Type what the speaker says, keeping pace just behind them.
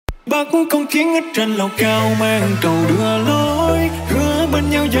Bắc con kiến ở trên lầu cao mang cầu đưa lối, hứa bên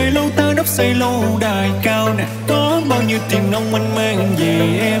nhau dài lâu ta đắp xây lâu đài cao nè. Có bao nhiêu tiền nông anh mang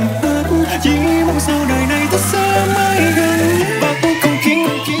về em hết, chỉ mong sao đời này ta sẽ mãi gần. Bắc con kiến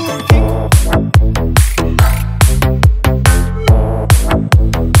anh Bắc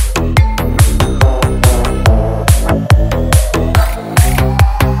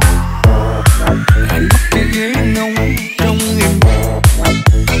Cái Ghế ngóng trông em.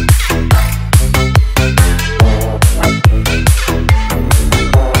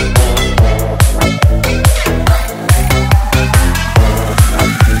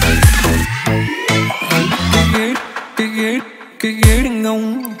 Cái ghế đang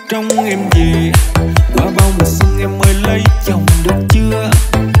ngóng trong em về. Qua bao mùa xuân em ơi lấy chồng được chưa?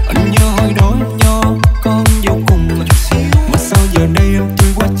 Anh nhớ hồi đó em nho con vô cùng mà sao giờ đây em chưa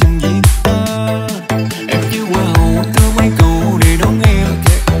qua chừng gì ta? Em như hoa hậu thơ mấy câu để đón em,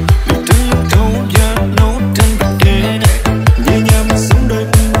 được trên lưng câu da nốt trên bạch kê. Về nhà mình sống đời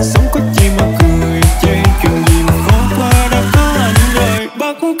mình sống có chi mà cười chê, chuyện gì mà khó qua đã có anh rồi.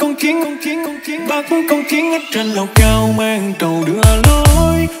 Bắc con kiến Bắc con kiến ở trên lầu cao mang cầu đưa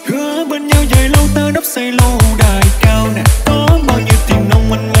lối, hứa bên nhau dài lâu ta đắp xây lâu đài cao nè. Có bao nhiêu tiền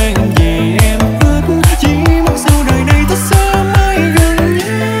nông anh mang về em hết, chỉ mong sao đời này ta sẽ mãi gần nhau.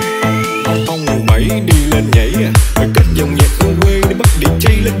 Ông mùa 7 đi lên nhảy phải kết dòng nhạc hương quê để bắt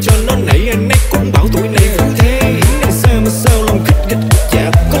DJ lên cho nó nảy. Anh NHዔC cũng bảo tuổi này phương thế này sao mà sao lòng khích gạch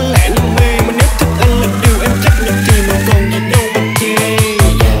chạm, có lẽ là mê mà nếu thích anh là điều em chấp nhận thì mà còn gì đâu mà chê.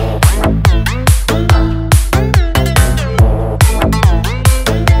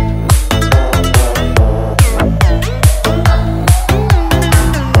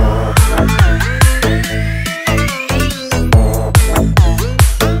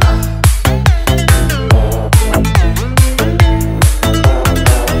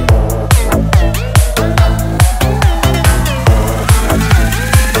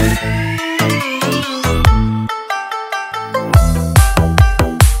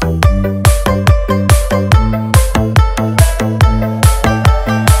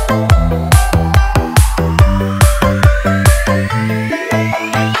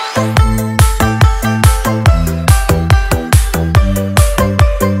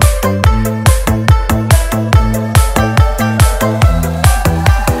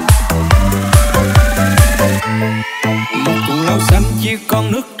 Chia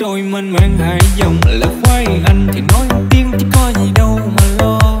con nước trôi mênh mang hai dòng là khoai anh thì nói tiếng chứ có gì đâu mà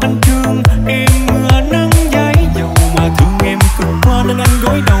lo. Anh thương em mưa nắng dãi dầu mà thương em cực quá nên anh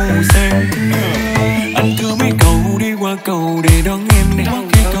gối đầu sang. Anh thưa mấy cầu đi qua cầu để đón em nè,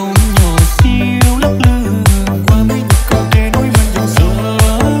 cái cầu nhỏ xíu lắc lư qua mấy nhịp cầu tre nối bên dòng sông.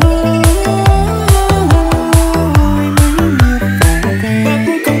 Bắc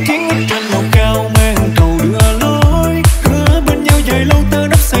con kiến ở trên lầu cao mang cầu đưa lối, hứa bên nhau dài lâu ta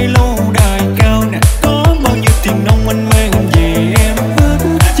đắp xây lâu đài cao nè. Có bao nhiêu tiền nông anh mang về em hết,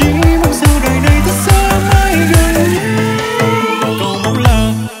 chỉ mong sao đời này ta sẽ mãi gần nhau. Cầu mong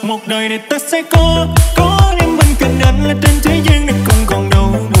là một đời này ta sẽ có em bên cạnh anh là trên thế gian này không còn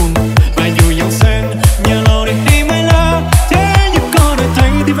đâu buồn. Và dù giàu sang nhà lầu để đi mãi la, thế nhưng có đời thấy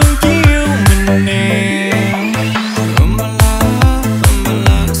thì vẫn chỉ yêu mình nè.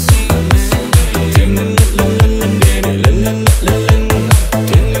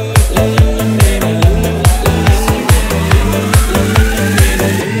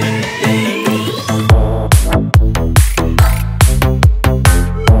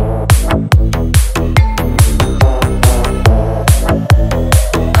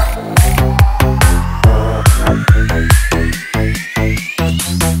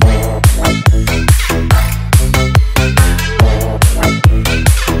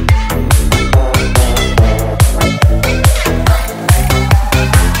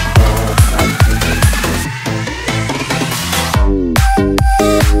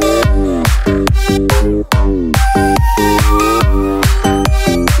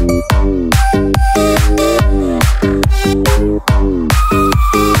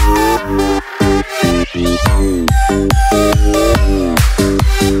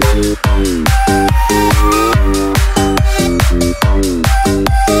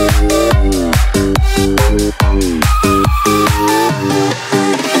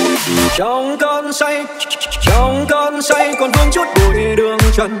 Trong cơn say còn vương chút bụi đường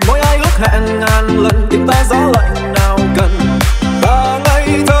trần, mỗi ai ước hẹn ngàn lần tiếng ve gió lạnh nào cần. Ta ngây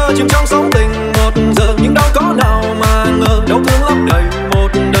thơ chìm trong sóng tình một giờ, nhưng đâu có nào mà ngờ đau thương lấp đầy một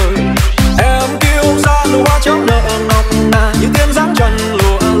đời. Em kiêu sa nụ hoa chớm nở ngọc ngà, những tiếng dáng trần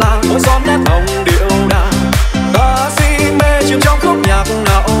lụa là mỗi son nét hồng điệu đà. Ta si mê chìm trong khúc nhạc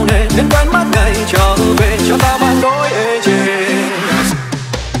ngạo nghễ,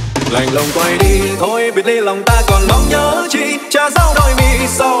 thôi biệt ly lòng ta còn mong nhớ chi. Cha dấu đôi mi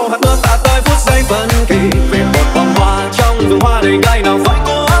sau hạt mưa tạ tới phút giây phân kỳ. Về một bông hoa trong vườn hoa đầy ngày nào phải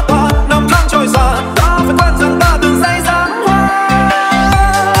của ta. Năm tháng trôi xa ta phải quen rằng ta từng say dáng hoa.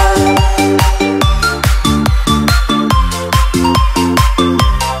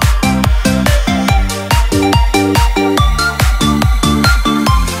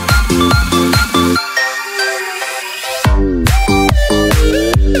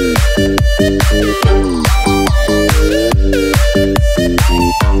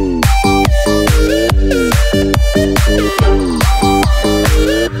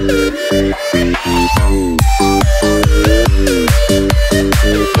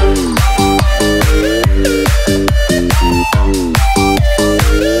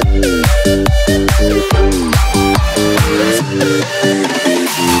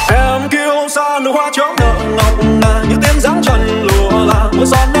 Em kiêu xa nụ hoa chớm nở ngọc ngà như tiếng dáng chân lùa là mưa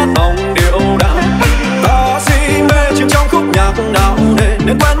son nét hồng điệu đạm. Ta si mê chìm trong khúc nhạc nào để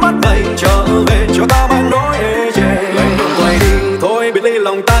nên quen mắt vậy trở về cho ta mang nỗi ê chề. Lạnh lùng quay đi thôi biệt ly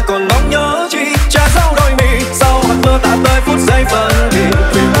lòng ta còn mong nhớ chi. Cha dấu đôi mi sau hạt mưa tạ tới phút giây phân kỳ.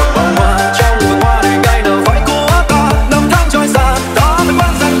 Vì một bông hoa trong vườn hoa đầy ngày nào phải của ta. Năm tháng trôi xa ta phải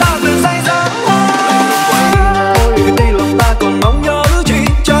quen rằng ta từng say dáng hoa. Thôi biệt ly lòng ta còn mong nhớ chi.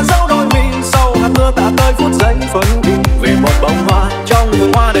 Cha dấu đôi mi sau hạt mưa tạ tới phút giây phân kỳ. Vì một bông hoa trong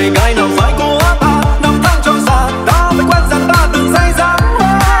vườn hoa đầy ngày nào phải của ta. Năm tháng trôi xa ta phải quen rằng ta từng say dáng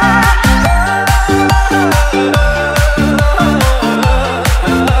hoa.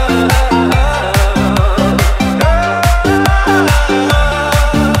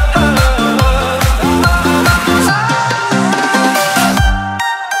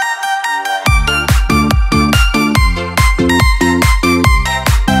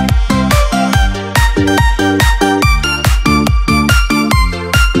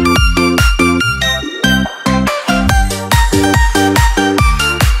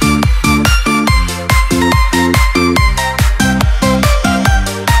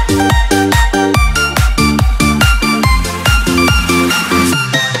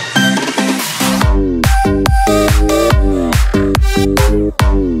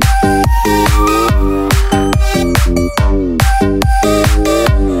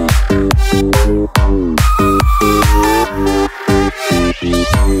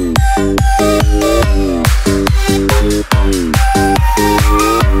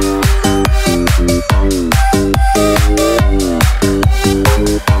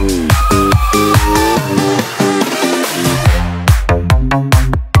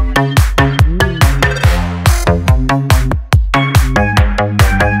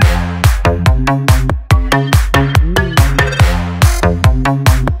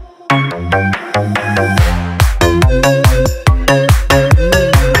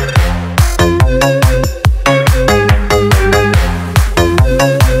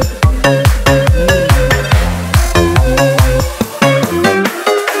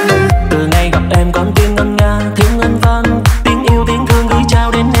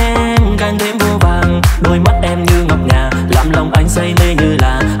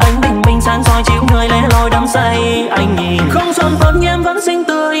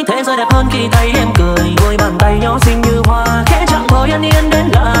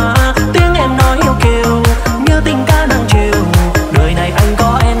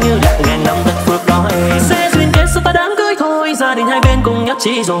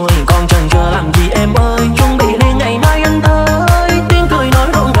 Chỉ rồi còn chần chờ làm gì em ơi, chuẩn bị liền ngày mai anh tới. Tiếng cười nói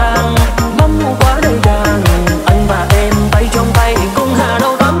rộn ràng, bấm quá đầy đàn. Anh và em tay trong tay cùng hạ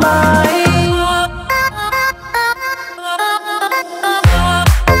đầu tắm bay.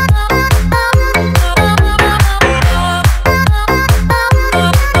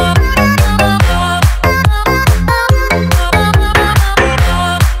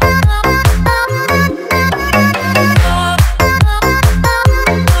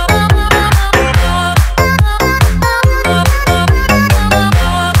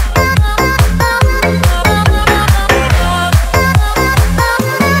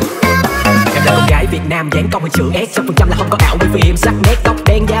 Dáng công hình chữ S 100% là không có ảo, bởi vì em sắc nét tóc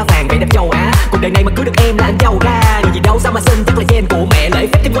đen da vàng vẻ đẹp châu Á. Cuộc đời này mà cưới được em là anh giàu ra. Điều gì đâu sao mà xinh, chắc là gen của mẹ. Lễ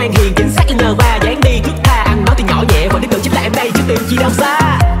phép thêm ngoan hiền chính xác N3. Dáng đi thức tha ăn nói thì nhỏ nhẹ, và lý tưởng chính là em đây chứ tìm chi đâu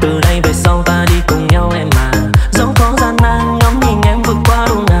xa. Từ nay về sau ta đi cùng nhau em mà, dẫu có gian nan ngắm nhìn em vượt qua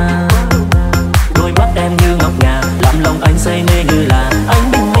đôi ngà. Đôi mắt em như ngọc ngà làm lòng anh say mê như là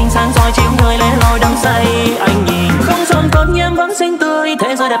anh bình minh sáng soi chiếu người lẻ loi đắm say. Anh nhìn không son phấn em vẫn xinh tươi,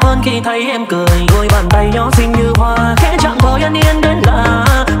 thế giới đẹp hơn khi thấy em cười. Đôi bàn tay nhỏ xinh như hoa khẽ chạm thôi anh yên đến lạ.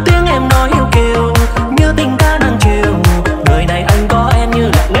 Tiếng em nói yêu kiều như tình ca đang chiều. Đời này anh có em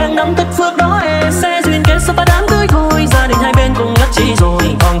như lạc ngang năm tích phước đó em sẽ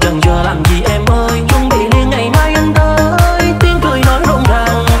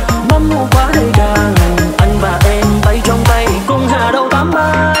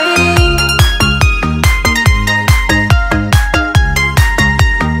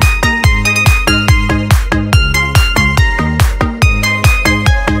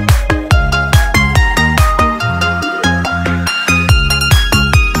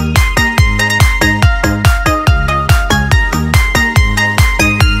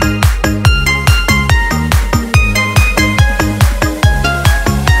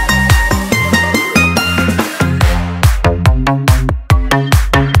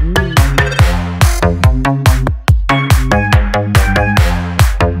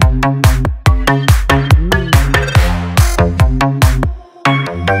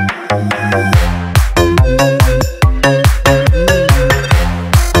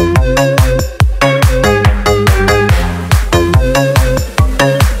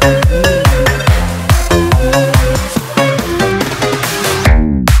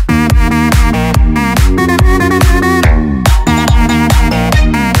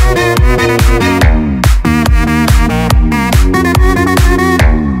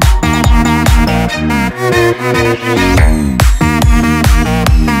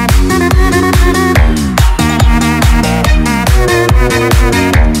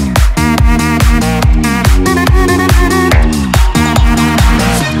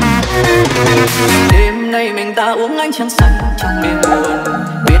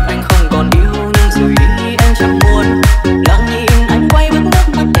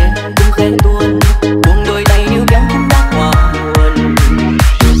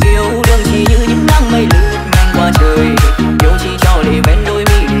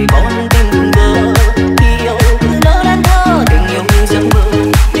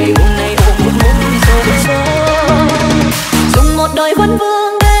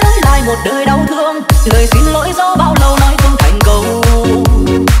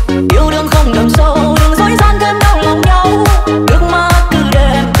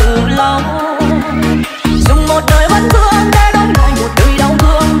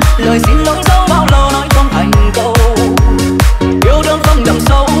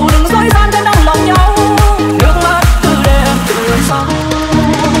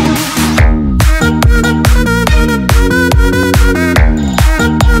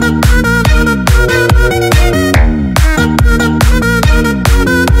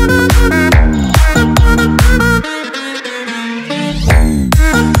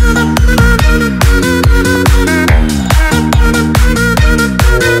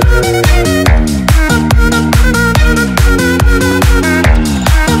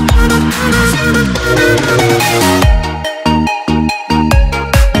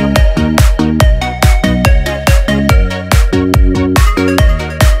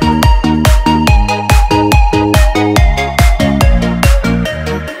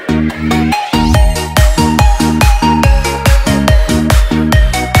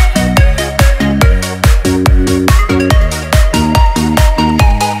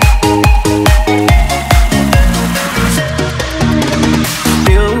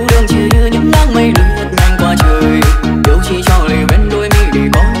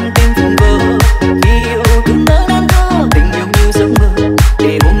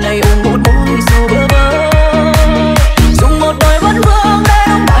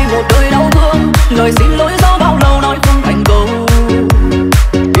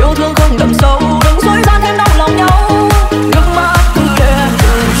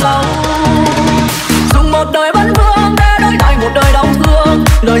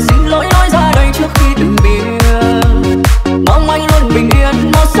lời xin lỗi nói ra đây trước khi từng biệt. Mong anh luôn bình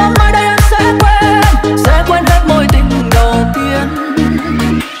yên, một sớm mai đây anh sẽ quên hết mối tình đầu tiên.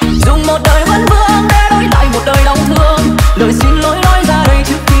 Dùng một đời vẫn vương để đổi lại một đời đau thương, lời xin lỗi nói ra đây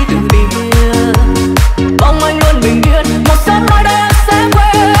trước khi từng biệt. Mong anh luôn bình yên, một sớm mai đây anh sẽ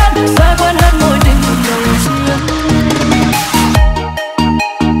quên hết mối tình đầu tiên.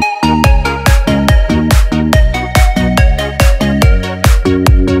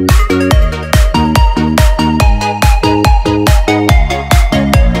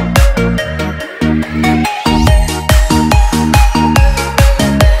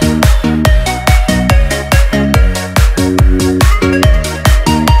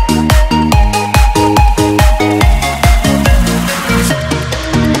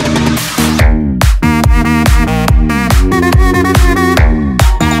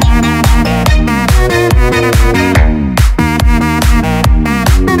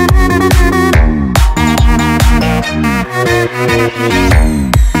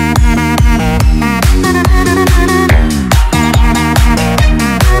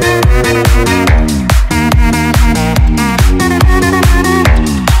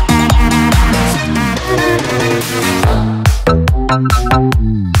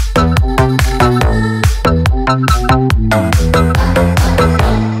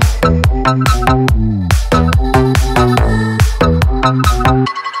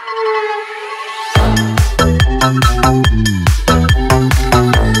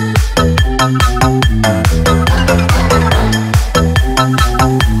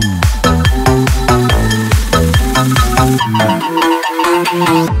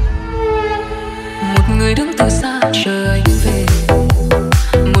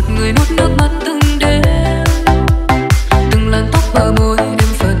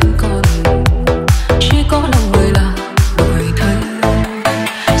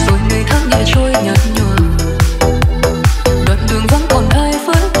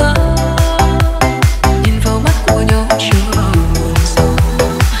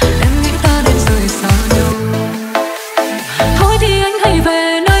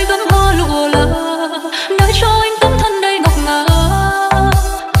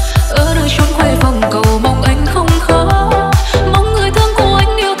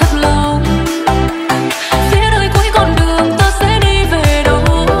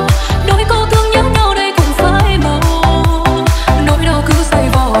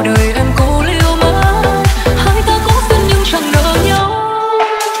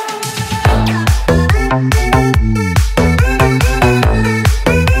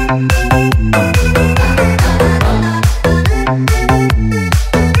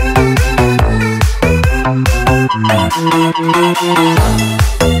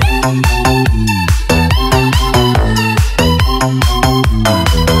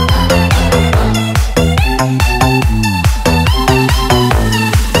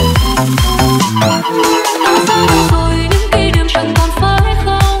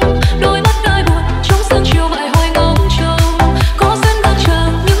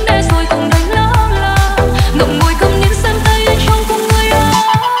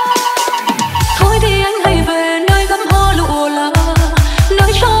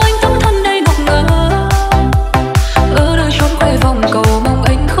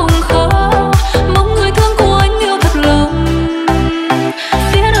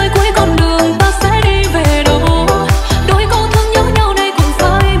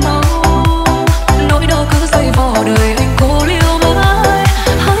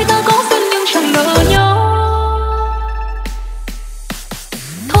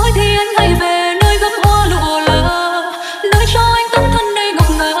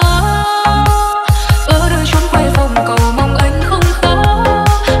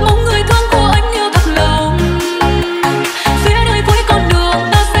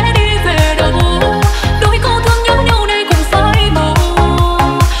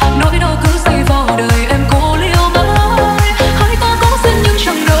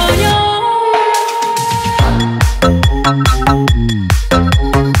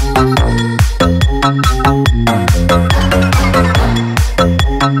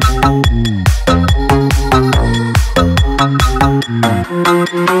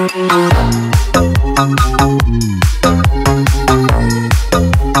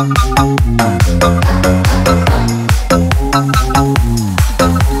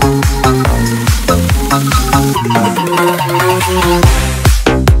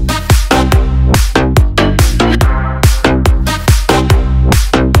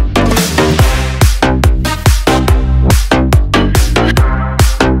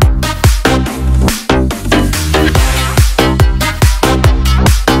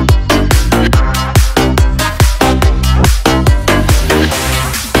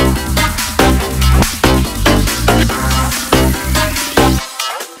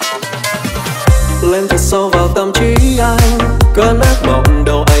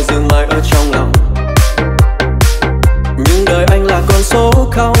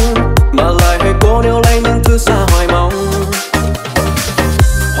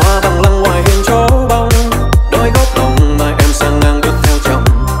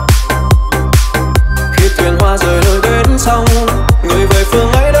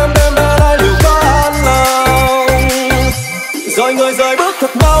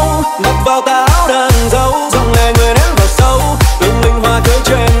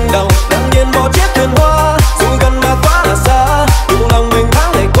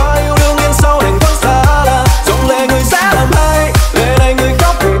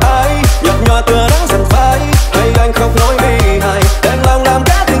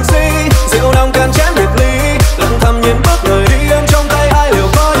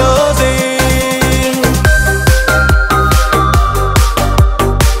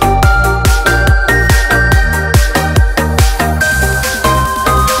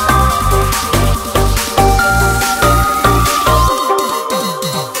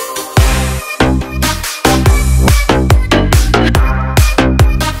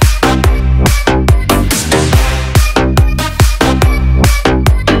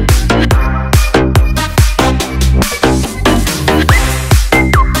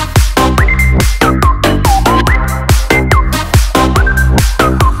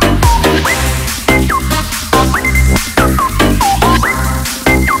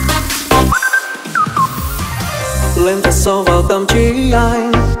 lên thật sâu vào tâm trí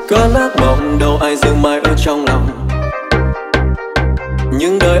anh. Cơn ác mộng đâu ai giữ mãi ở trong lòng,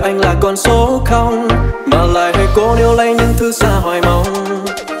 nhưng đời anh là con số không, mà lại hay cố níu lấy những thứ xa hoài mong.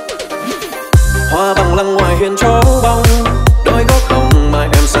 Hoa bằng lăng ngoài hiên chỗ bóng, đôi gốc hồng mà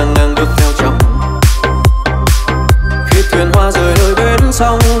em sang ngang bước theo chồng. Khi thuyền hoa rời nơi bến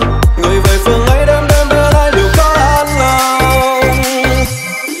sông, người về phương ấy đêm đêm bên ai liệu có an lòng.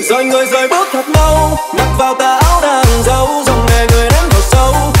 Rồi người rời bước thật mau, mặc vào tà áo nàng dâu, dòng nghề người ném vào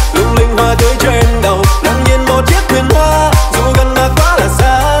sâu, lung linh hoa tươi trên đầu, nằm nhìn một chiếc thuyền hoa. Dù gần mà quá là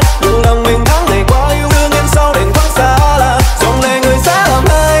xa, dù lòng mình tháng ngày qua yêu đương yên sau đèn thoáng xa là dòng lệ người sẽ làm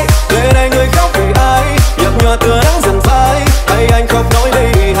hai. Lệ này người khóc vì ai, nhạt nhòa tựa nắng dần phai, hay anh khóc nỗi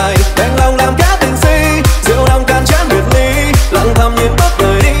ly hài, đành lòng làm cá tình si, rượu lòng can chén biệt ly, lặng thầm nhìn bước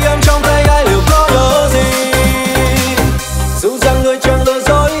người đi em trong tay ai liệu có nhớ gì. Dù rằng người chẳng lừa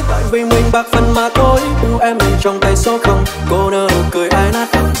dối, tại vì mình bạc phần mà thôi. Yêu em mình trong tay số không, cô nở nụ cười ai nát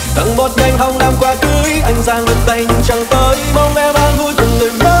lòng. Tặng một nhành hồng làm quà cưới, anh giang được tay nhưng chẳng tới, mong em an vui cùng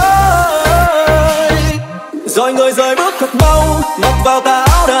người mới. Rồi người rời bước thật mau, mặc vào tà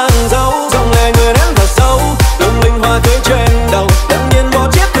áo nàng dâu, dòng lệ người ném vào sâu, lung linh hoa tươi trên đầu, đang nhìn một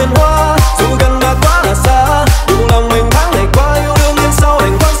chiếc thuyền hoa. Dù gần mà quá là xa, dù lòng mình tháng ngày qua yêu đương yên sau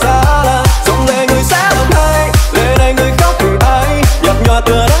đành thoáng xa là dòng lệ người sẽ làm hai. Lệ này người khóc vì ai, nhạt nhòa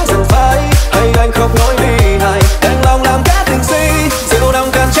tựa nắng dần phai, hay anh khóc nỗi ly hài, đành lòng làm cá tình si, rượu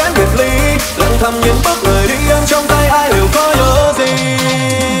nồng can chén biệt ly, lặng thầm nhìn bước người đi em trong tay ai liệu có nhớ gì.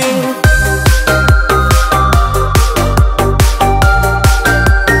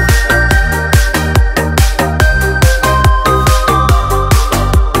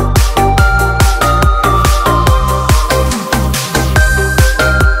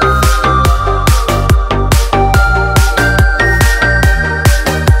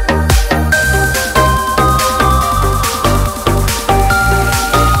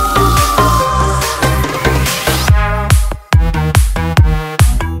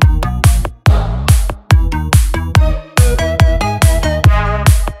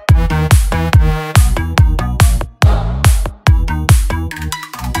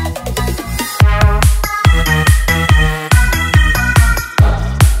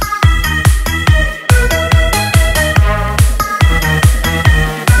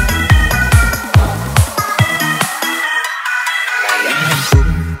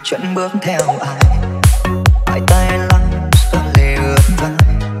 Chân bước theo ai, hai tay lắng giọt lệ ướt vai.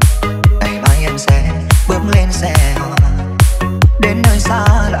 Ngày mai em sẽ bước lên xe hoa, đến nơi xa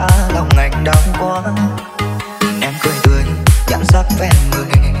đã lòng anh đau quá. Nhìn em cười tươi, nhãn sắc ven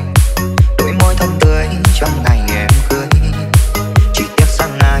người, đôi môi thật tươi trong ngày em cưới. Chỉ tiếc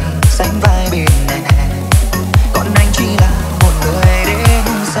rằng ai sánh vai bên em, còn anh chỉ là một người đến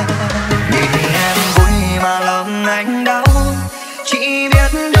xem. Nhìn em vui mà lòng anh đau, chỉ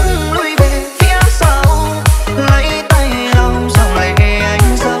biết đứng lui về phía sau, lấy tay lau dòng lệ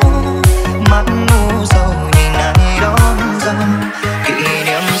anh dấu, mắt ngu sầu nhìn ai đón dâu. Kỷ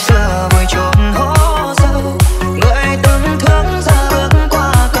niệm xưa vui trốn hố sâu, người từng thương ra bước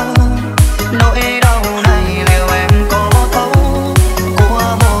qua cầu. Nỗi đau này liệu em có thấu,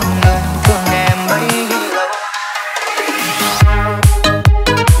 của một người thương em bấy lâu.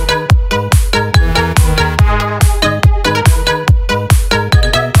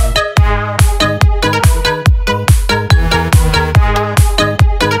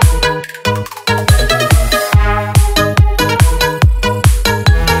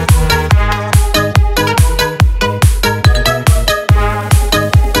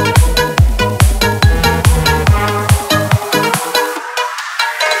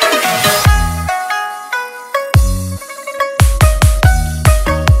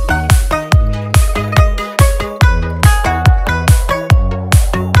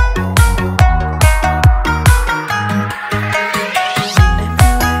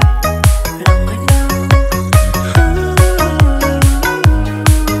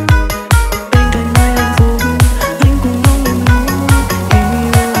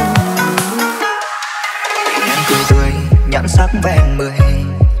 Nhãn sắc ven mười,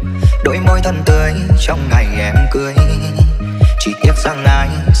 đôi môi thân tươi trong ngày em cưới. Chỉ tiếc rằng ai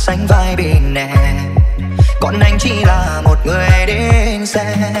sánh vai bên em, còn anh chỉ là một người đến xem.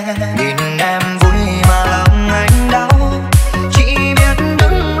 Nhìn em vui mà lòng anh đau, chỉ biết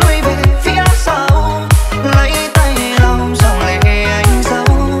đứng lui về phía sau, lấy tay lau dòng lệ anh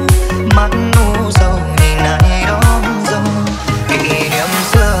dấu, mắt ngu sầu nhìn ai đón dâu. Kỷ niệm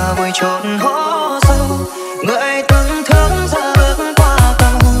xưa vui trốn hố sâu, người từng thương ra bước qua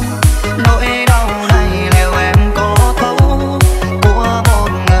cầu. Nỗi đau này liệu em có thấu, của một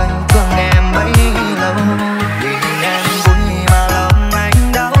người thương em bấy lâu. Nhìn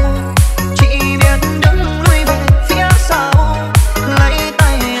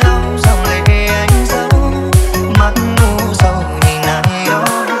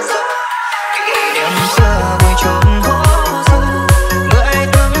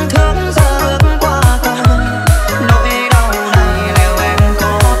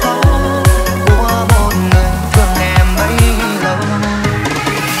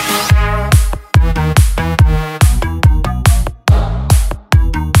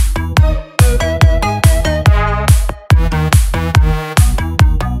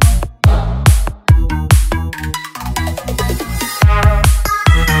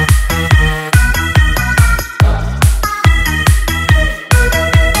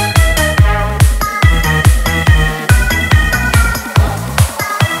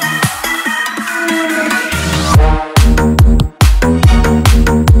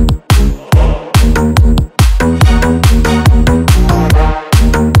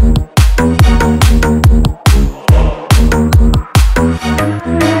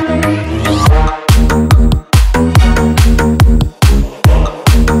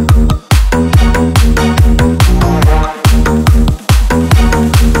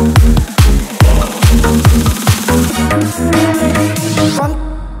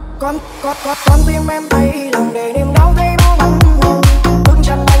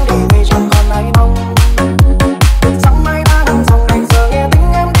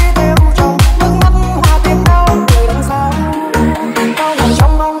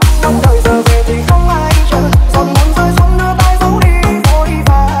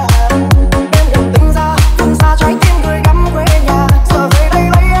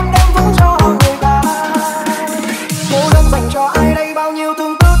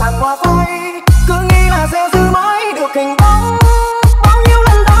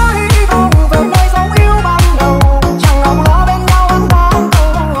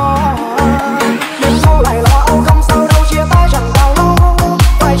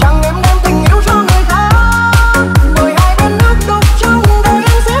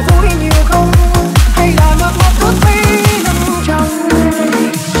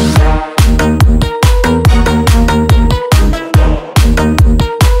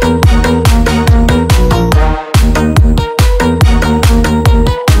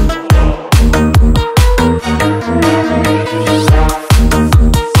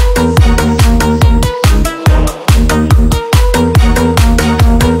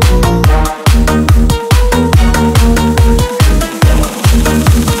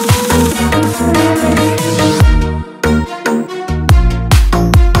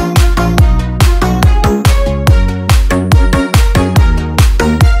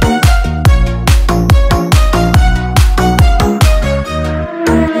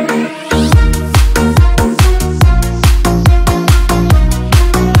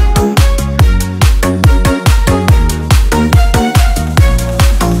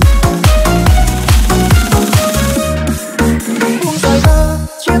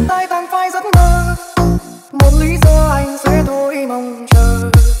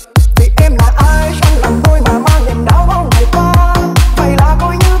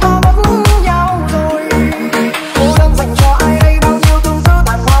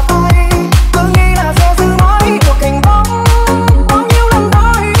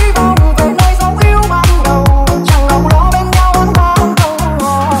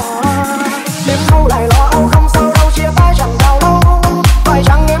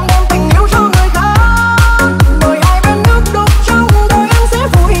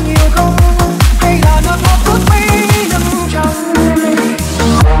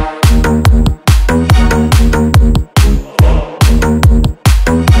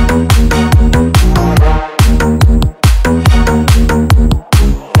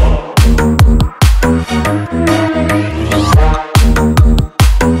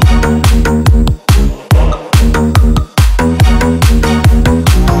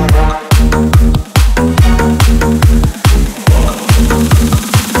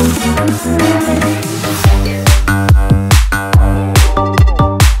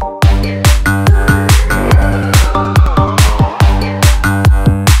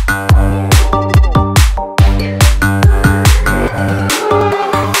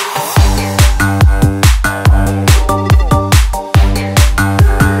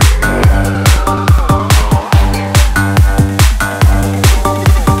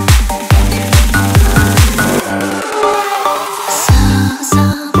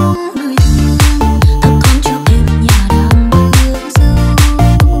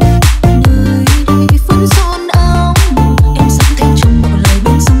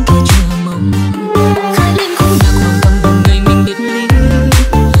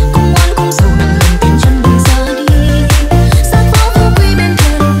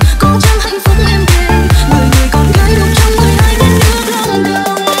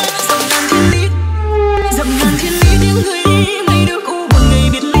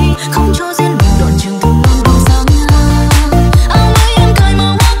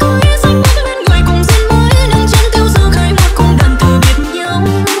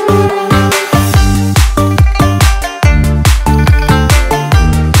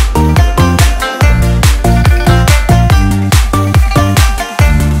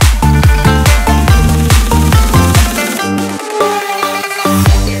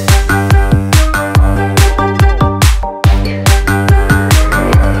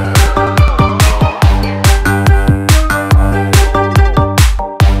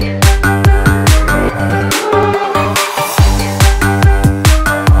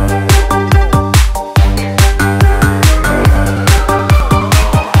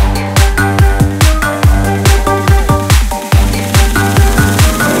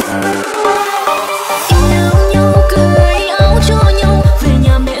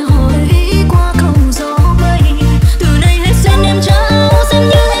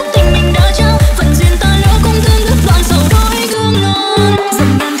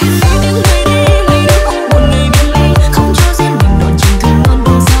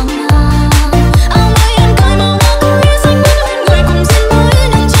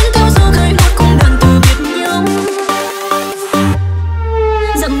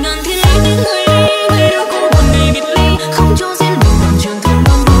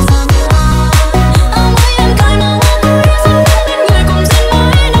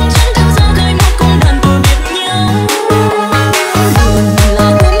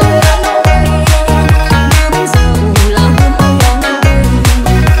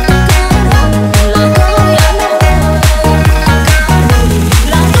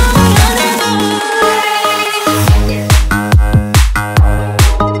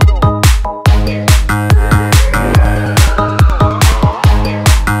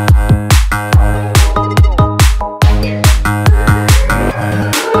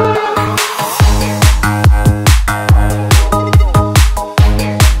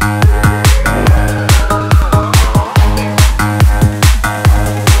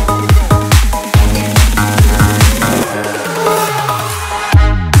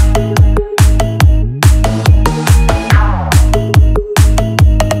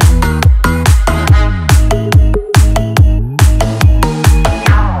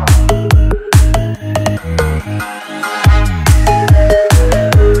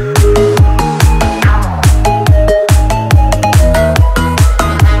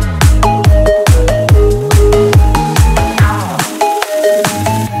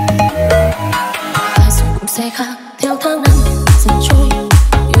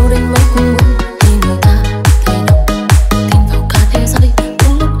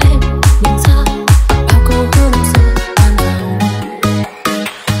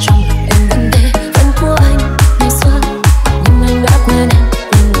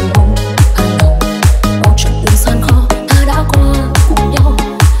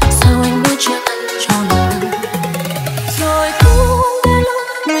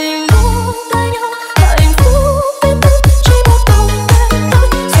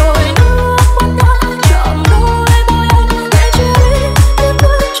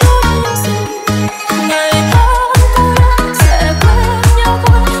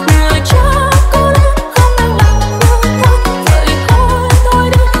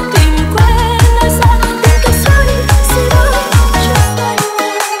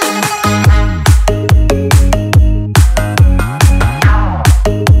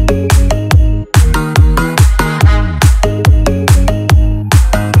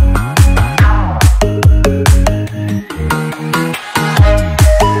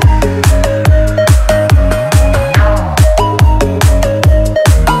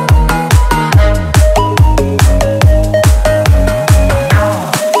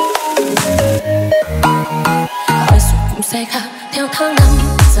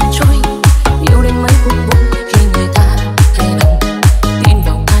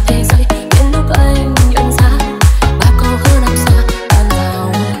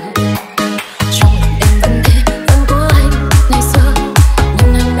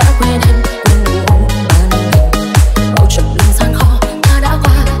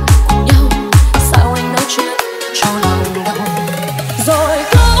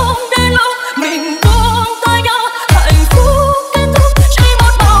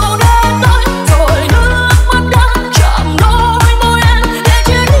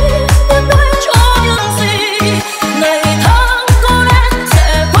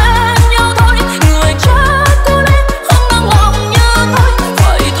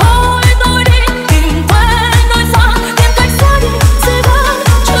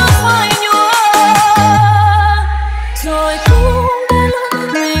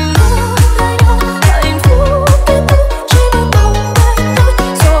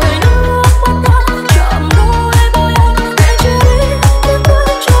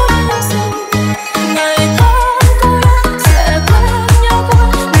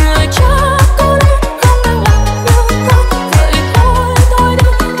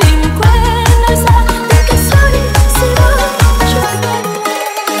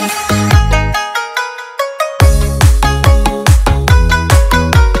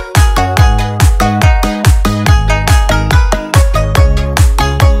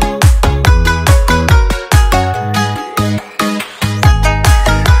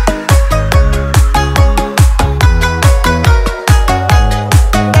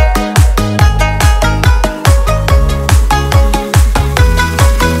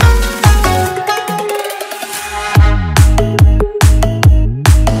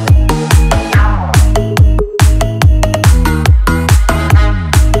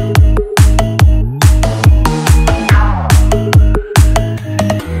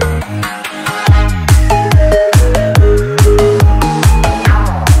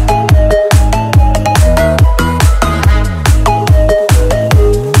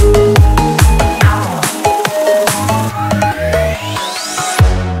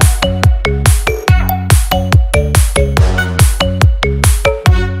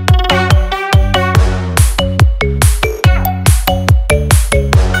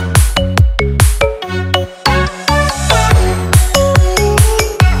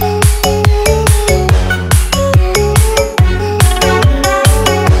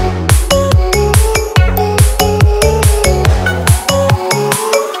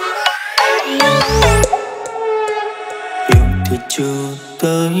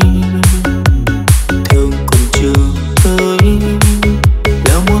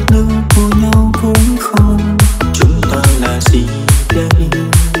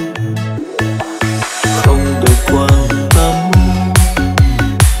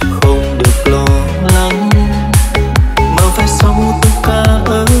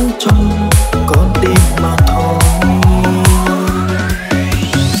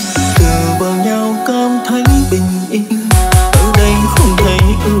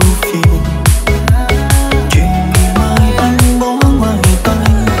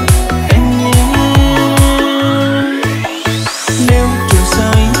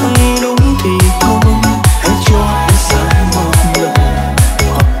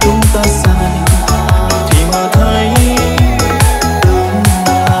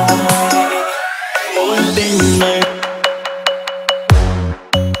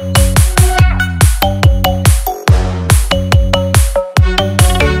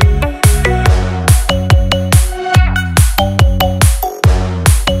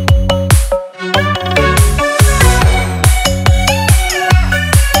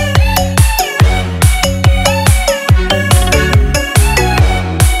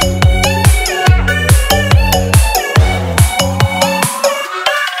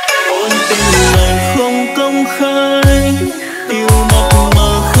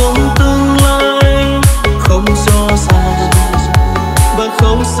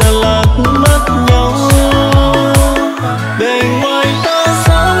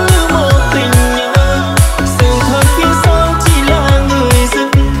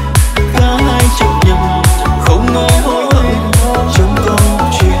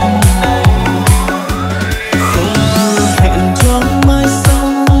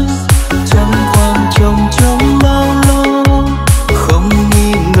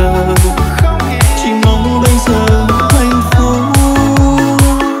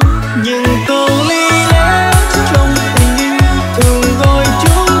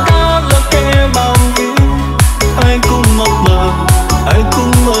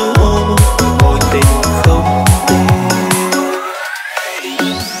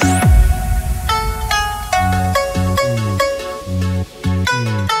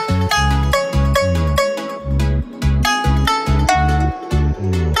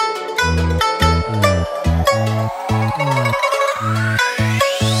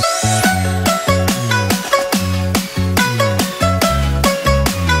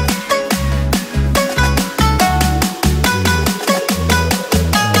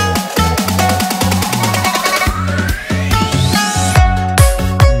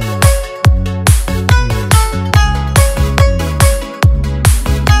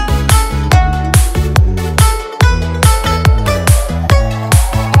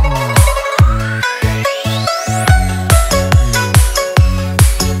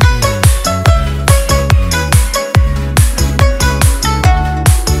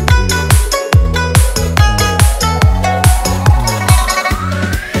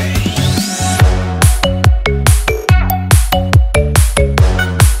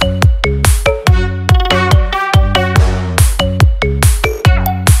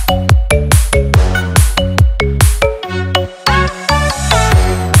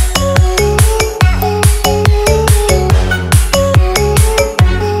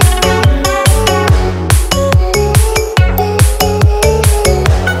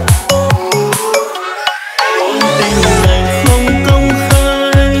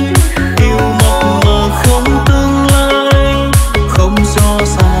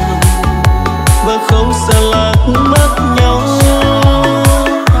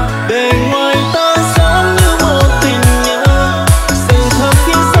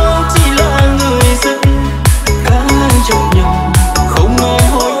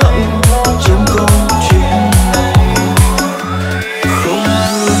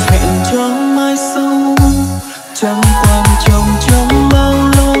chẳng quan trọng trong bao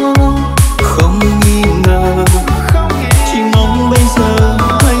lâu, không nghi ngờ, chỉ mong bây giờ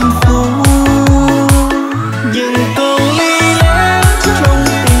hạnh phúc. Những câu lý lẽ trong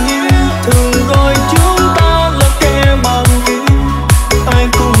tình yêu thường gọi chúng ta là kẻ bằng yêu. Ai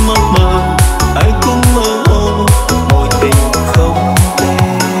cũng mơ mờ, ai cũng mơ hồ, mối tình không tên.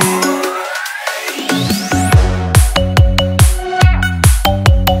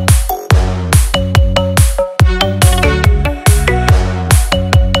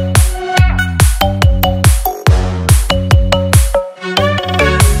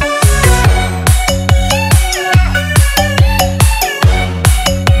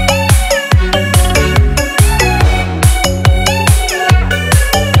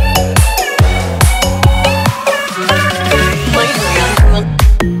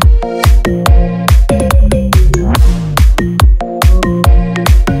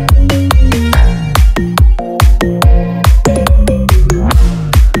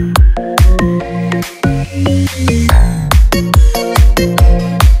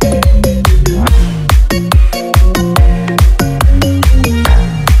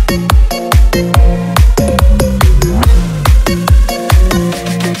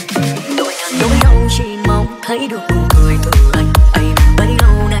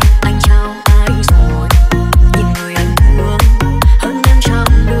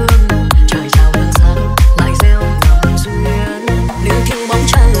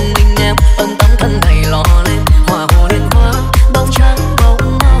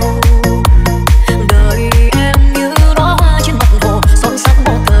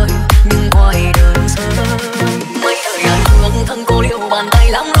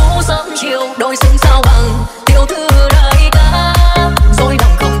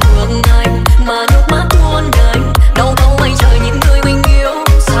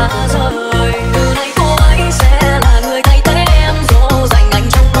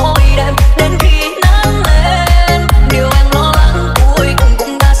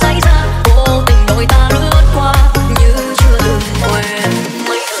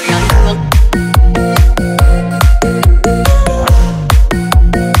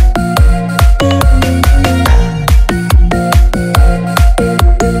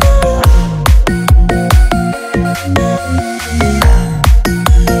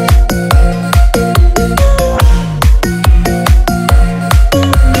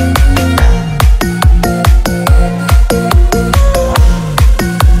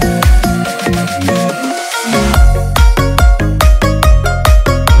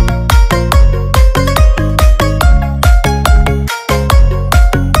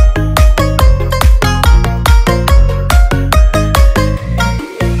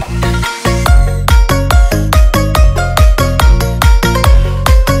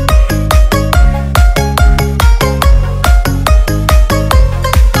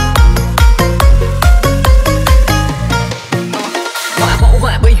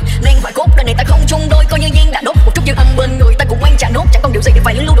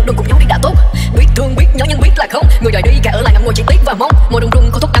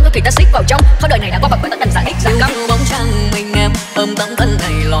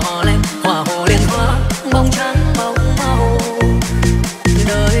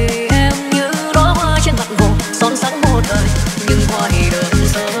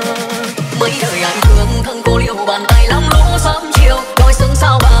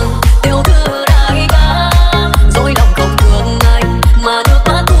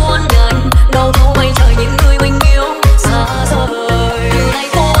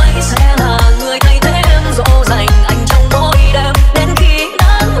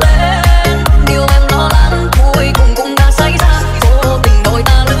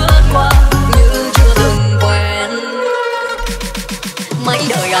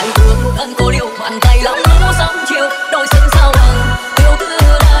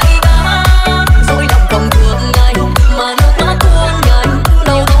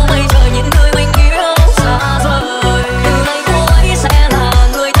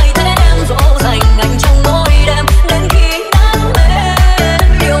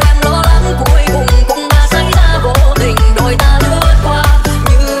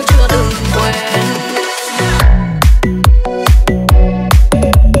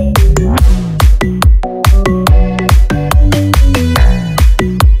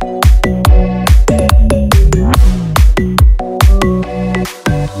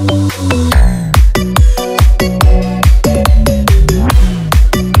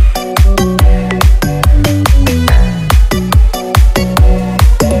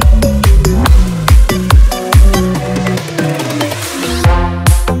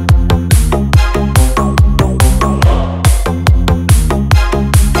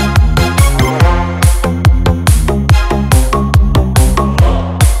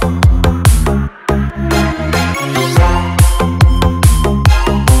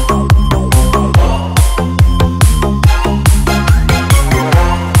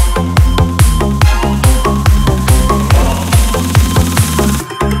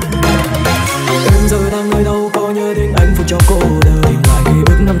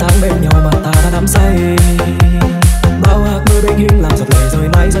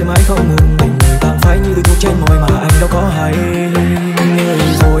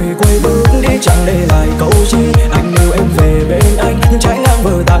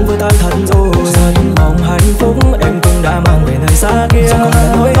 vừa tan thật rồi. Rất mong hạnh phúc em cũng đã mang về nơi xa kia. Giờ còn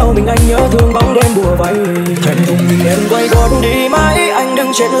là nỗi đau mình anh nhớ thương bóng đêm bùa vây. Thẹn thùng nhìn em quay gót đi mãi, anh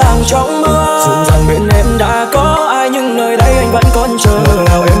đứng trên làng trong mưa. Dù rằng bên em đã có ai nhưng nơi đây anh vẫn còn chờ.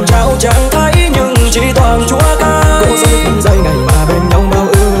 Nào em trao chẳng thấy nhưng chỉ toàn Chúa ca. Cố giữ từng giây ngày mà bên nhau bao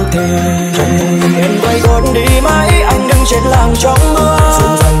ước thề. Thẹn thùng nhìn em quay gót đi mãi, anh đứng trên làng trong mưa. Dù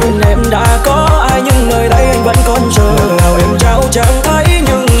rằng bên em đã có ai nhưng nơi đây anh vẫn còn chờ. Nào em trao chẳng thấy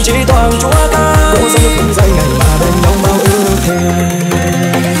nhưng chỉ toàn Chúa ca. Cố giữ từng giây ngày mà bên nhau bao ước thề.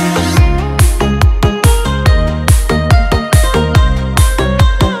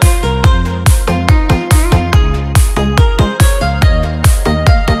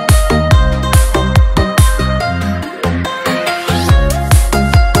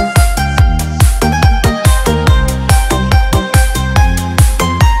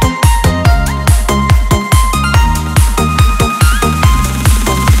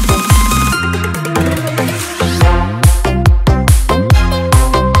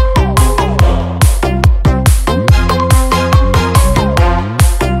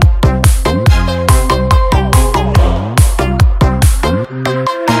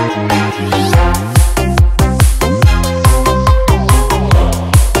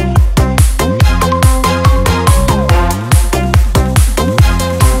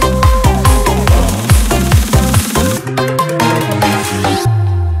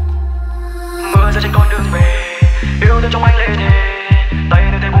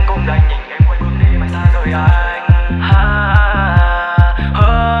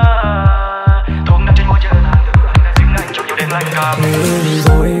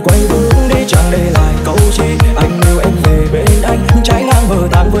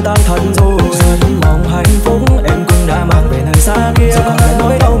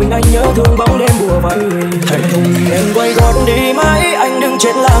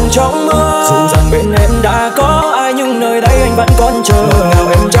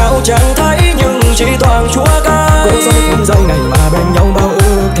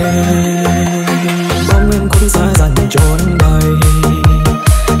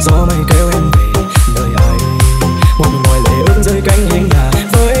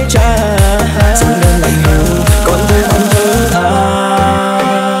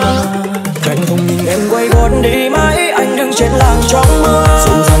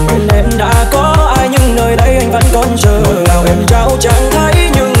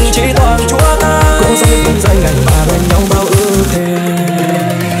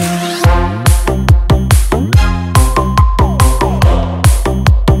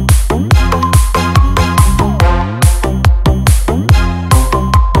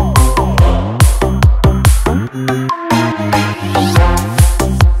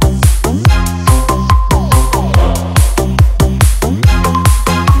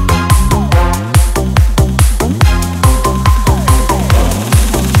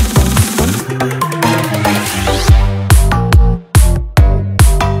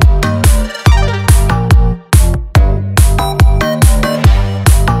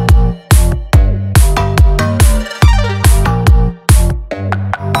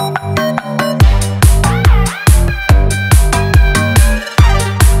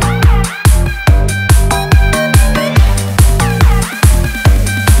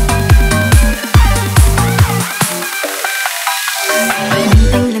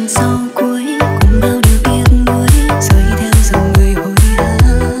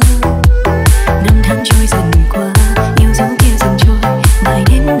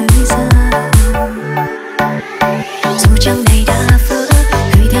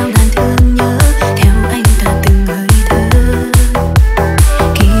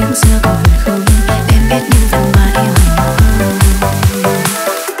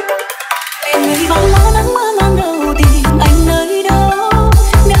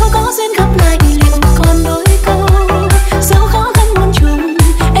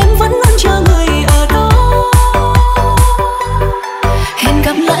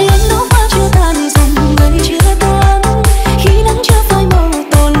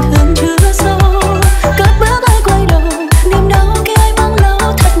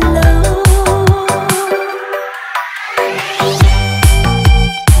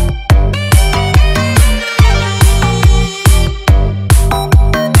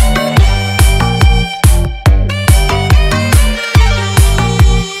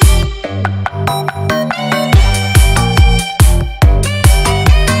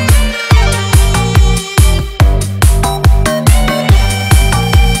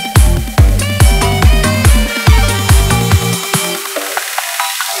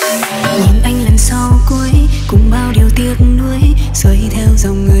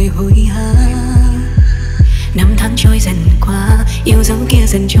 dòng người hối hả. Năm tháng trôi dần qua, yêu dấu kia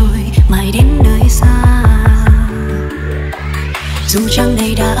dần trôi mãi đến nơi xa. Dù trăng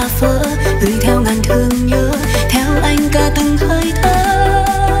này đã vỡ, gửi theo ngàn thương nhớ, theo anh cả từng hơi thở.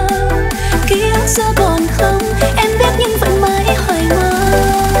 Ký ức xưa còn không, em biết nhưng vẫn mãi hoài mơ.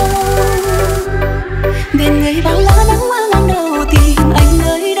 Bên người bao lá nắng mưa ngang đầu tìm anh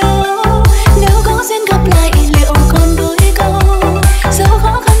nơi đâu. Nếu có duyên gặp lại liệu còn đôi câu. Dẫu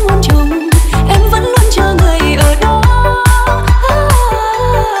khó khăn muôn trùng, em vẫn luôn chờ người ở đó.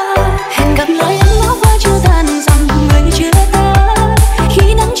 Hẹn gặp lại anh lúc hoa chưa tàn, dòng người chưa ta.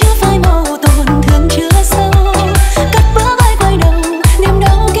 Khi nắng chưa phai màu, tổn thương chưa sâu. Cất bước ai quay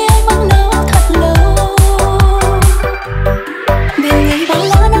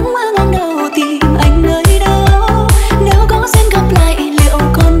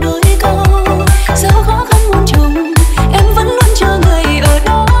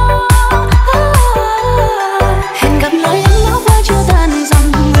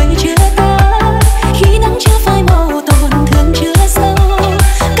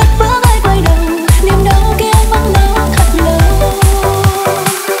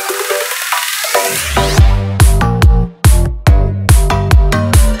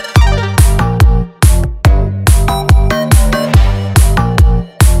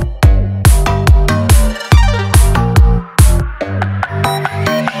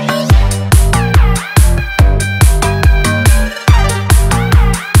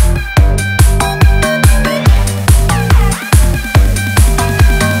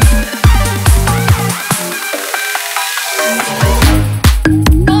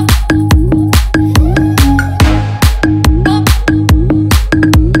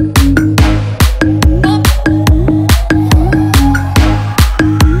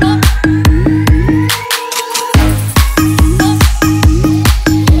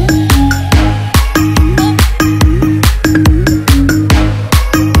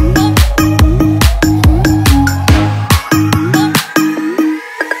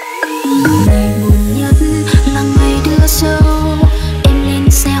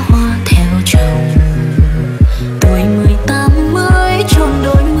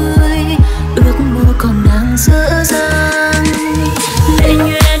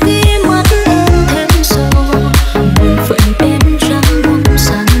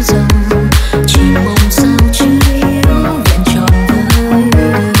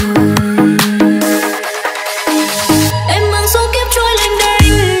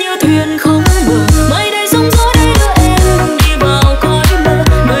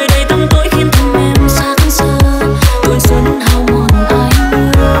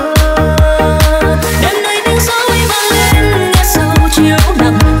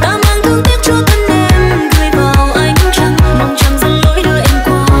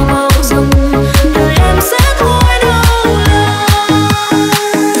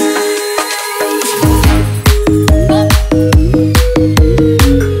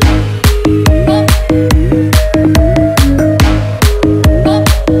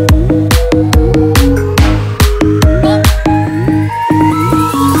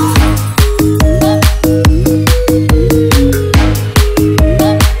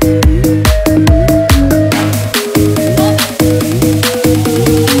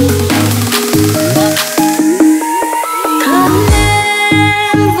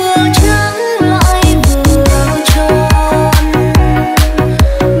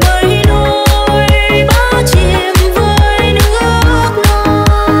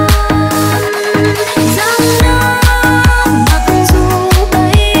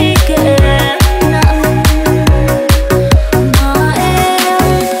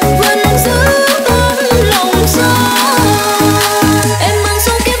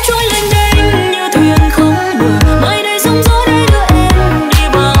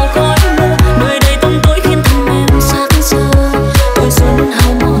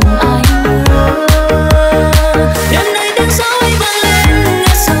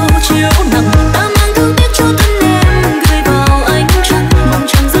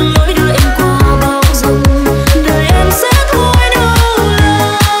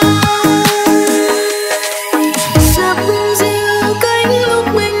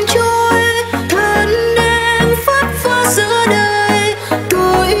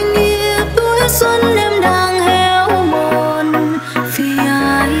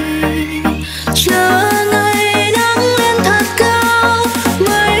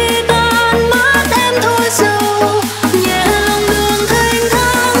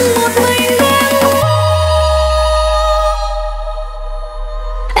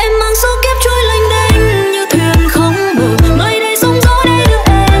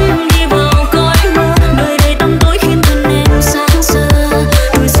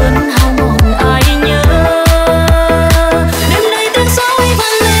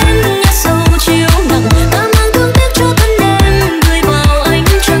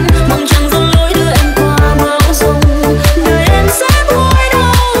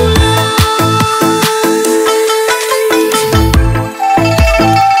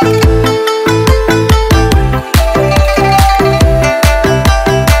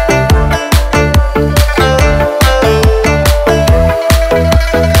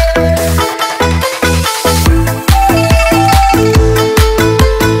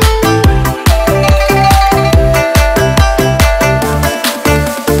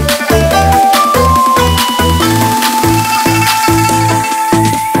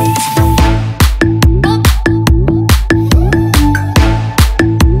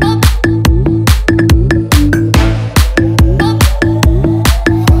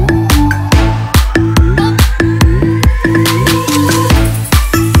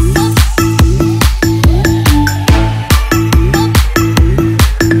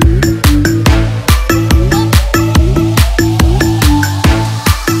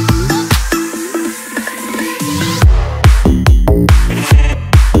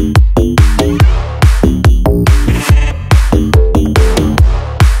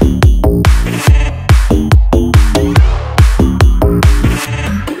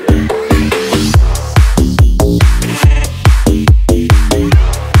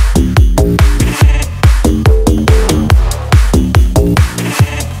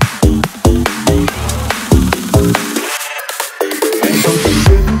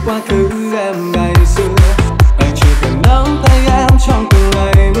quá khứ em ngày xưa. Anh chỉ cần nắm tay em trong từng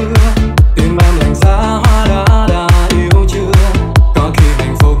ngày mưa. Tim em lạnh giá hóa đã yêu chưa? Có khi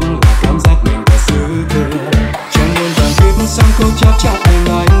hạnh phúc là cảm giác mình đã dư thừa. Chẳng muốn vàng kiếp xong cố chấp chắc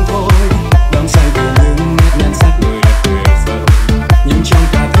anh thôi. Đắm say vì những nét nhan sắc người đẹp tuyệt vời. Nhưng trong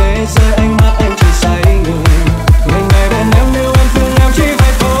cả thế giới ánh mắt em chỉ say người. Ngày ngày bên em nếu em thương em chỉ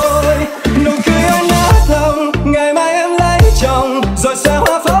vậy thôi. Nụ cười anh nát thầm ngày mai em lấy chồng. Rồi sẽ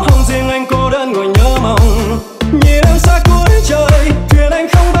hóa pháo hồng riêng anh cô đơn ngồi nhớ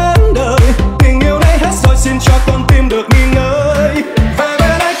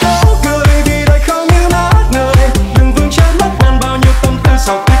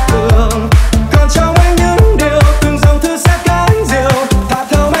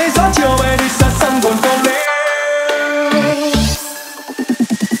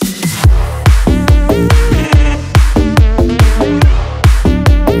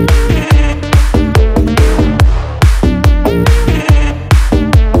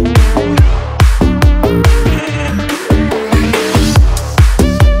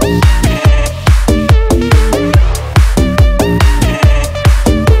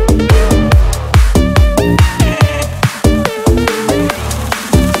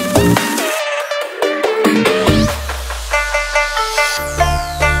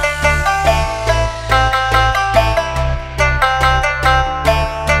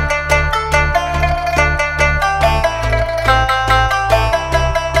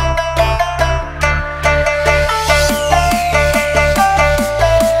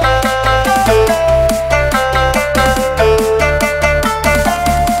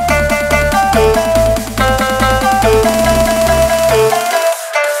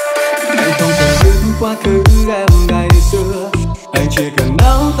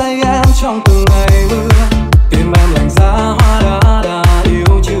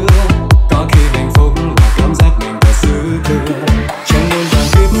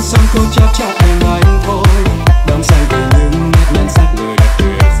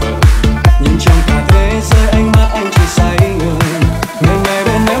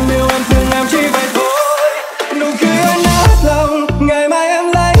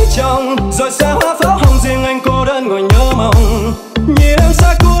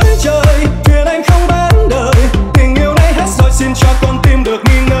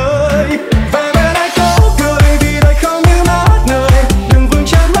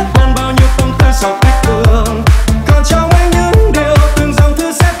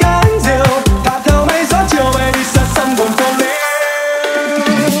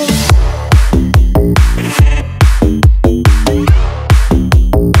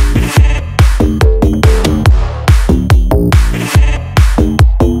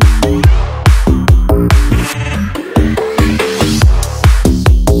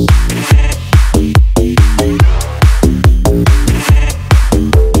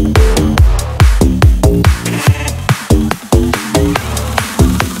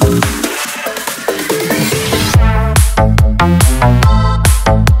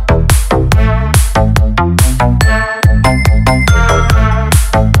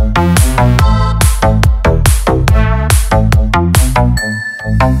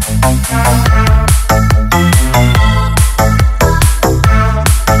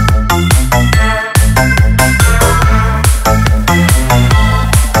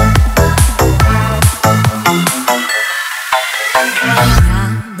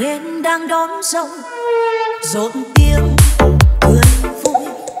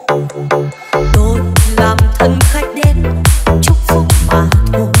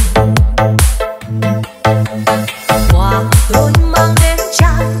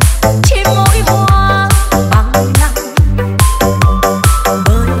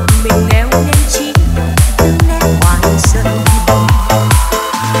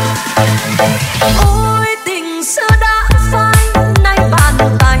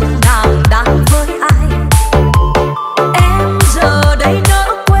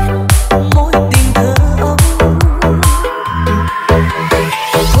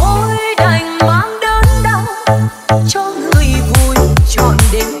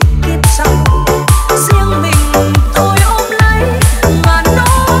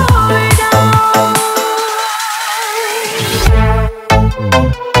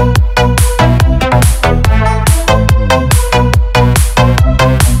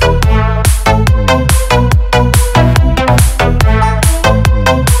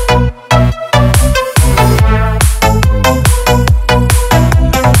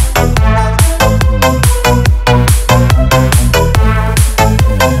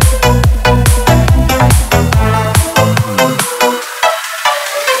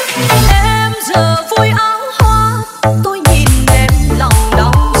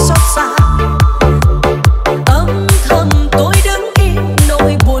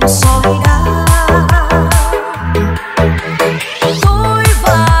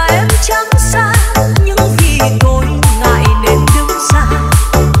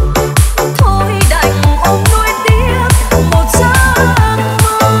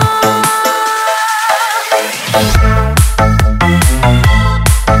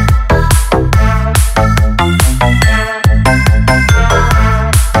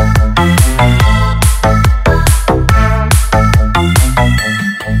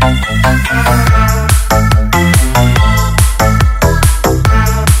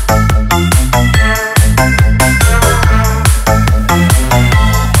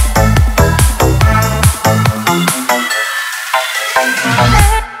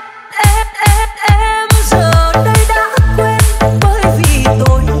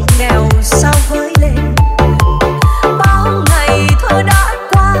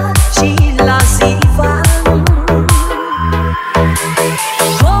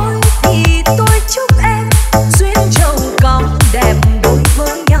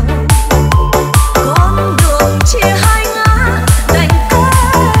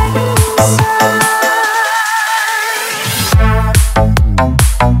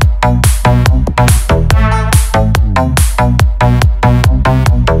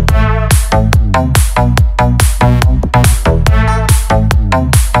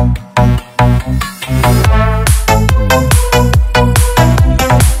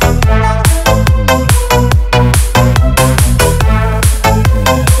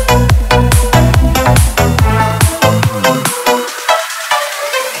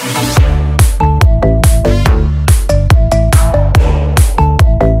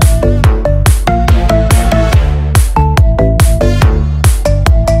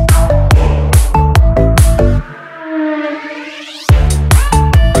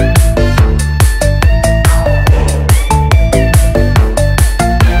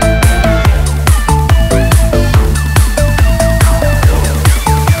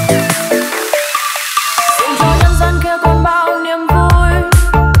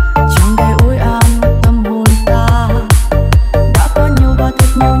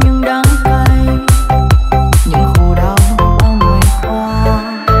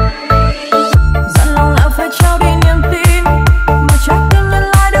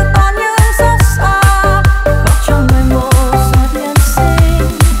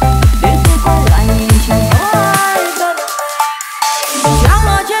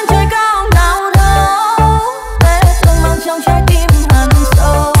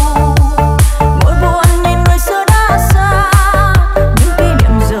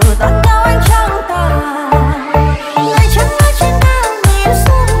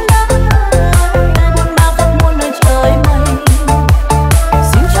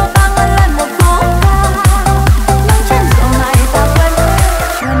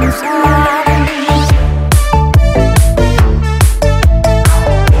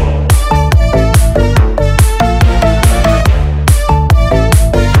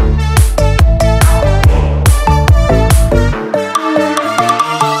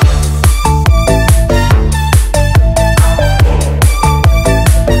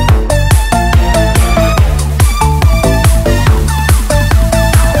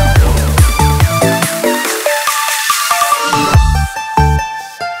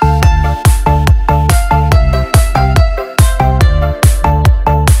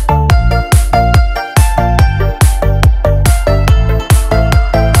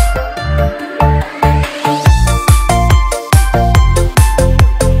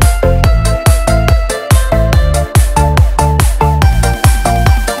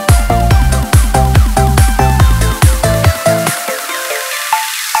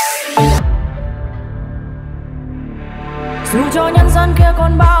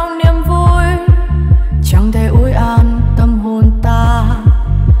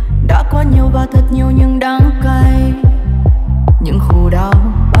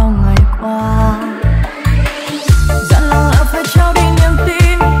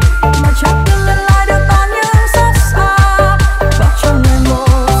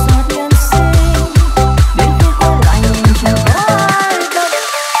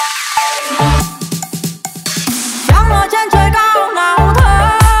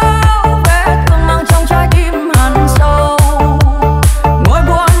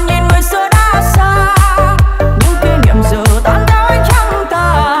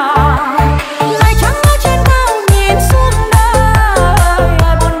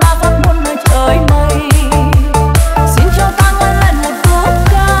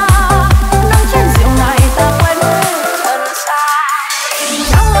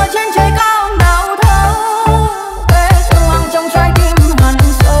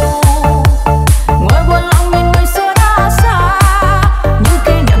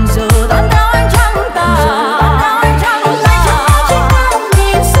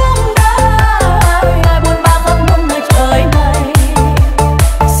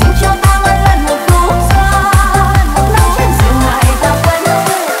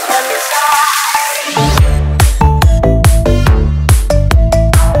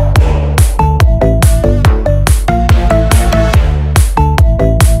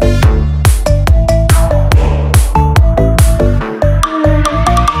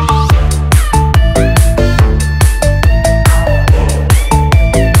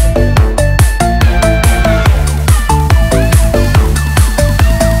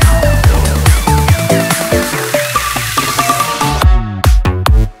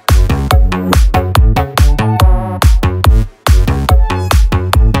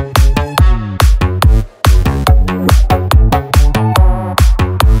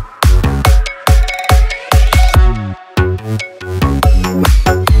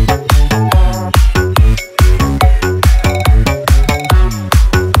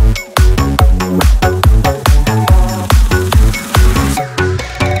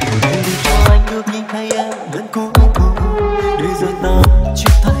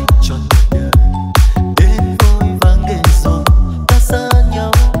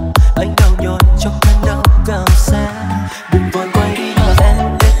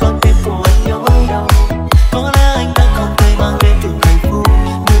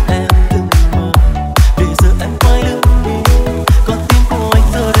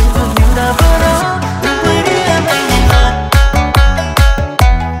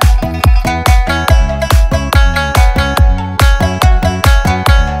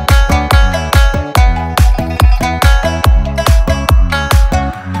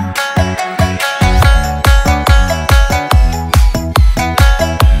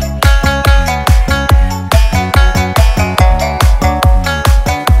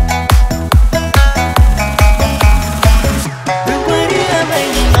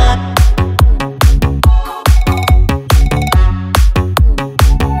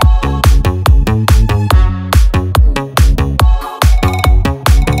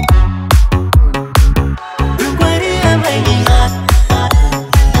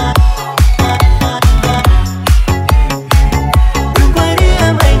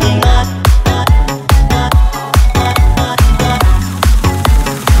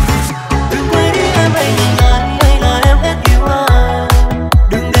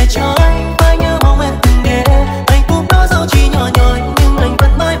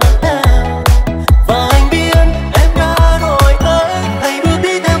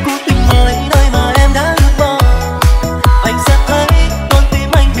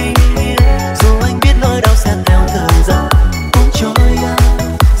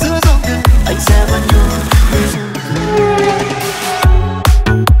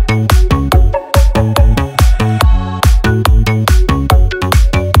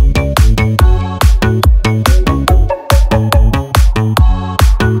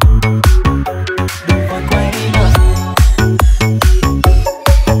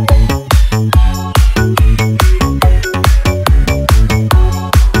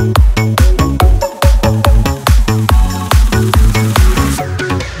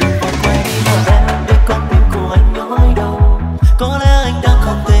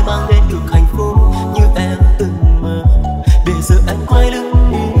không thể mang đến được hạnh phúc như em từng mơ. Để giờ anh quay lưng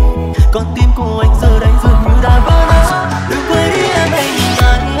đi, con tim của anh giờ đây dường như đã vỡ nát. Đừng quay đi em, hãy nhìn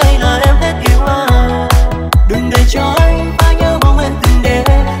lại hay là em hết yêu anh. Đừng để cho anh phải nhớ mong em từng để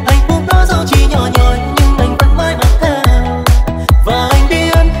hạnh phúc đó dẫu chỉ nhỏ nhoi nhưng anh vẫn mãi mặc theo. Và anh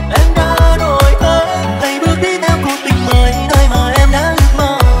biết em đã đổi thay, hãy bước đi theo cuộc tình mới nơi mà em đã ước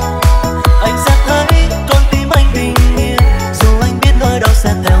mơ. Anh sẽ thấy con tim anh bình yên, dù anh biết nỗi đau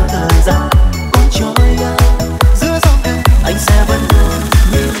sẽ theo thời gian cũng trôi qua. Giữa dòng đời anh sẽ vẫn luôn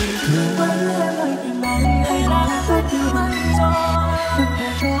như thường.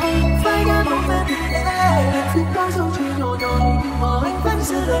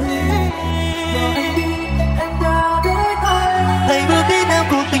 Hãy bước đi theo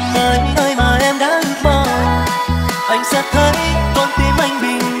cuộc tình mới nơi mà em đã ước mơ. Anh sẽ thấy con tim anh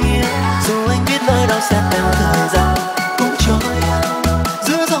bình yên, dù anh biết nỗi đau sẽ theo thời gian cũng trôi qua.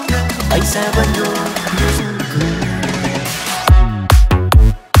 Giữa dòng đời anh sẽ vẫn luôn như thường.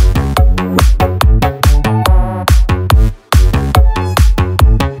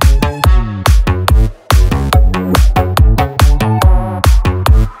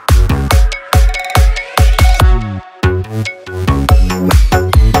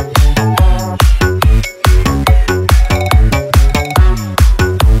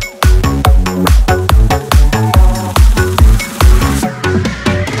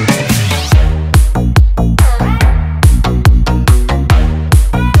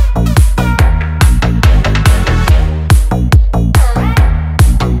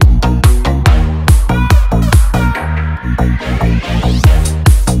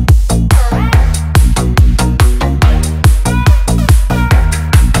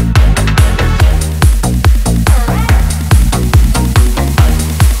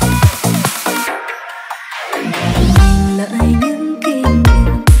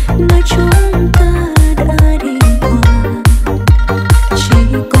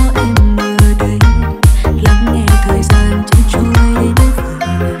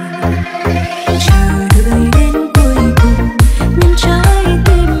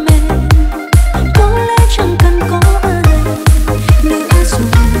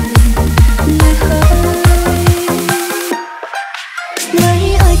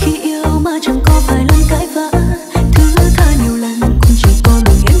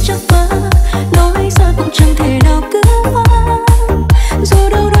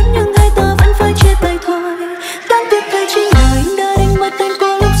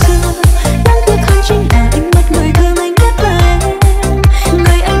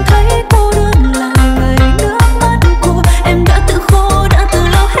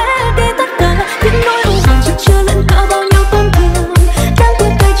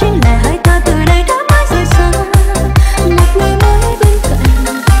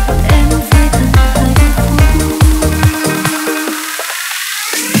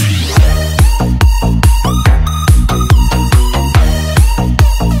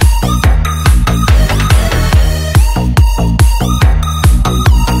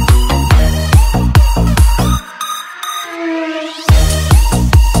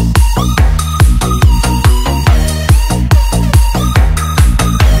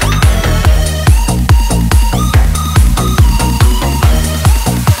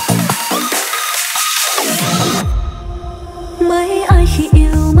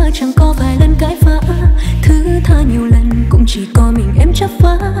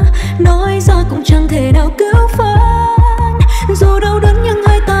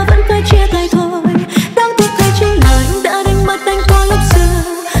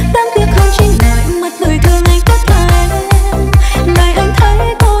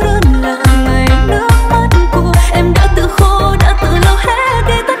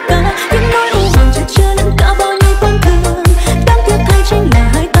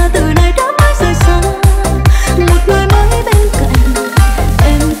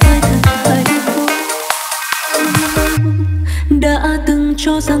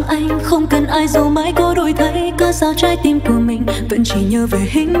 Sao trái tim của mình vẫn chỉ nhớ về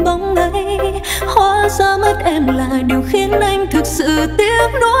hình bóng ấy. Hóa ra mất em là điều khiến anh thực sự tiếc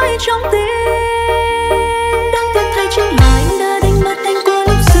nuối trong tim. Đáng tiếc thay chính là